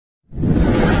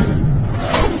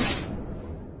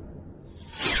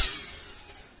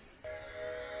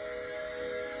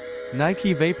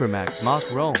Nike VaporMax Moc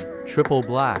Chrome, Triple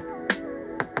Black.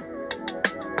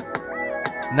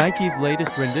 Nike's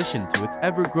latest rendition to its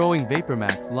ever-growing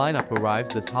VaporMax lineup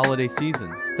arrives this holiday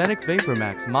season. Authentic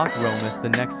VaporMax Moc Chrome is the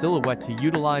next silhouette to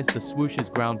utilize the swoosh's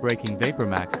groundbreaking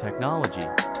VaporMax technology.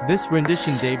 This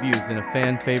rendition debuts in a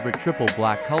fan-favorite triple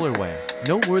black colorway.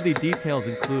 Noteworthy details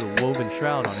include a woven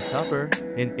shroud on its upper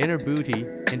and inner booty,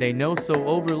 and a no-sew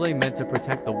overlay meant to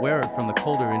protect the wearer from the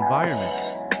colder environment,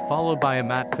 followed by a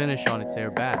matte finish on its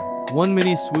airbag. One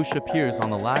mini swoosh appears on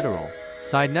the lateral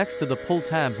side next to the pull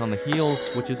tabs on the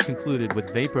heels, which is concluded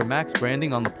with VaporMax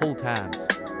branding on the pull tabs.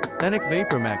 Authentic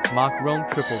VaporMax Moc Chrome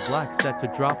Triple Black set to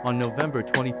drop on November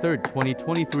 23,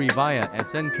 2023 via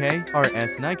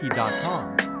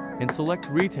SNKRSNike.com and select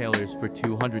retailers for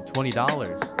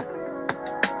 $220.